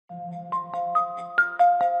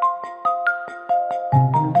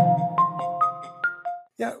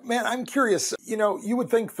Man, I'm curious. You would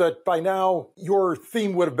think that by now your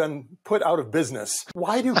theme would have been put out of business.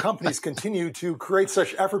 Why do companies continue to create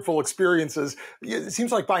such effortful experiences? It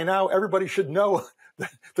seems like by now everybody should know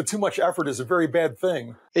that too much effort is a very bad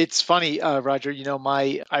thing. It's funny, Roger,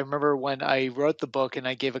 I remember when I wrote the book and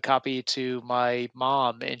I gave a copy to my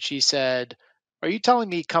mom and she said, "Are you telling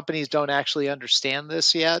me companies don't actually understand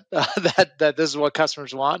this yet? That this is what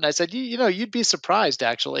customers want?" And I said, you'd be surprised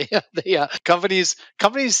actually. Companies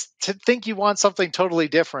think you want something totally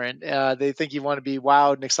different. They think you want to be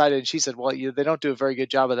wowed and excited. And she said, "Well, they don't do a very good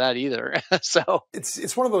job of that either." So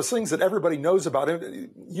it's one of those things that everybody knows about.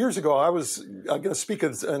 Years ago, I was going to speak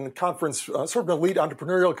at a conference, sort of an elite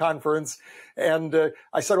entrepreneurial conference, and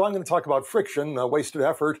I said, "Well, I'm going to talk about friction, wasted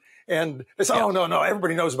effort." And they said, "Oh, no,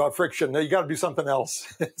 everybody knows about friction. You got to do something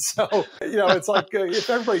else." So, it's like if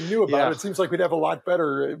everybody knew about it, it seems like we'd have a lot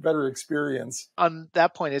better experience. On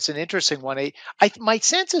that point, it's an interesting one. My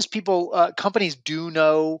sense is companies do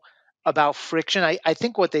know about friction. I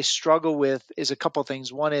think what they struggle with is a couple of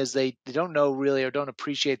things. One is they don't know really or don't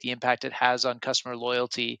appreciate the impact it has on customer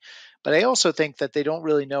loyalty. But I also think that they don't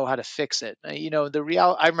really know how to fix it.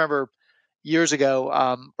 I remember years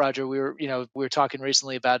ago, Roger, we were talking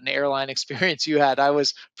recently about an airline experience you had. I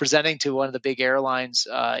was presenting to one of the big airlines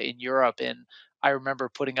in Europe, and I remember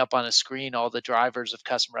putting up on a screen all the drivers of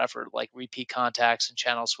customer effort, like repeat contacts and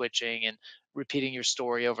channel switching, and repeating your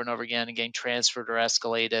story over and over again, and getting transferred or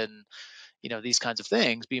escalated, and these kinds of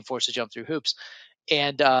things, being forced to jump through hoops.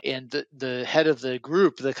 And the head of the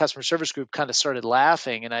group, the customer service group, kind of started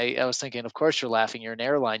laughing. And I was thinking, of course you're laughing. You're an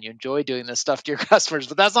airline. You enjoy doing this stuff to your customers.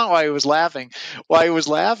 But that's not why he was laughing. Why he was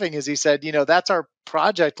laughing is he said, that's our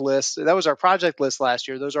project list. That was our project list last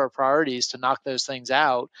year. Those are our priorities to knock those things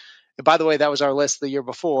out. And by the way, that was our list the year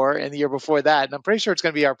before and the year before that. And I'm pretty sure it's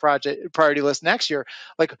going to be our priority list next year.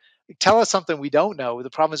 Like, tell us something we don't know.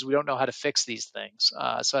 The problem is we don't know how to fix these things.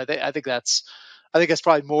 So I think that's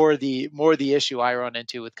probably more the issue I run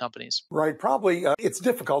into with companies. Right. Probably it's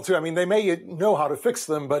difficult too. I mean, they may know how to fix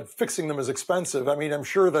them, but fixing them is expensive. I mean, I'm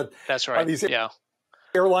sure that that's right. These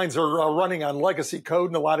airlines are running on legacy code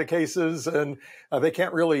in a lot of cases, and they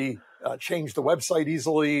can't really change the website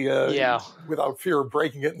easily without fear of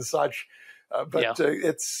breaking it and such.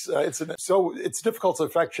 It's difficult to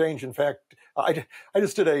affect change. In fact, I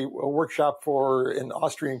just did a workshop for an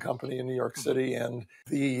Austrian company in New York City, and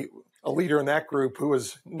a leader in that group, who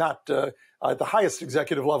was not at the highest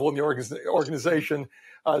executive level in the organization,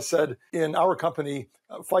 said, "In our company,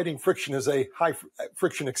 fighting friction is a high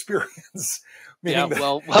friction experience." Meaning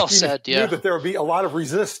well said. Knew that there would be a lot of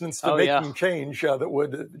resistance to making change that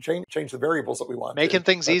would change the variables that we want. Making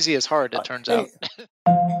things easy is hard, it turns out.